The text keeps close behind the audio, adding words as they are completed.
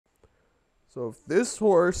So if this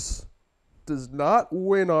horse does not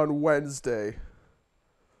win on Wednesday,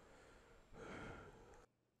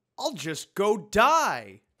 I'll just go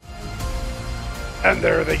die. And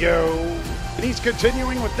there they go. And he's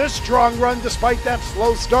continuing with this strong run despite that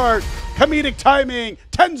slow start. Comedic timing,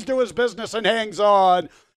 tends to his business and hangs on.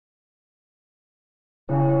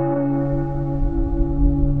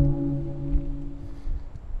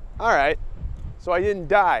 All right, so I didn't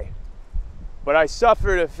die, but I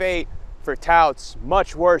suffered a fate for touts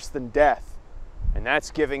much worse than death, and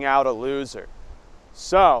that's giving out a loser.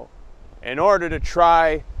 So, in order to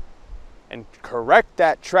try and correct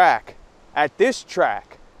that track at this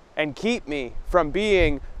track and keep me from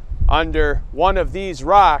being under one of these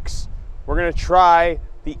rocks, we're gonna try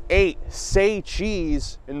the 8 Say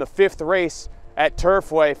Cheese in the 5th race at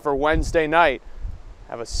Turfway for Wednesday night.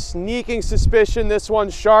 I have a sneaking suspicion this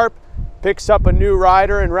one's sharp, picks up a new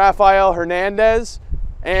rider in Rafael Hernandez,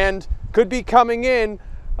 and could be coming in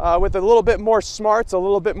with a little bit more smarts, a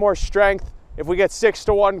little bit more strength. If we get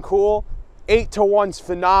 6-1, cool. 8-1's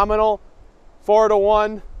phenomenal.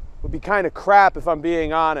 4-1 would be kind of crap if I'm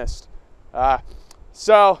being honest.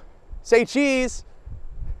 So, Say Cheese.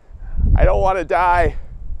 I don't want to die.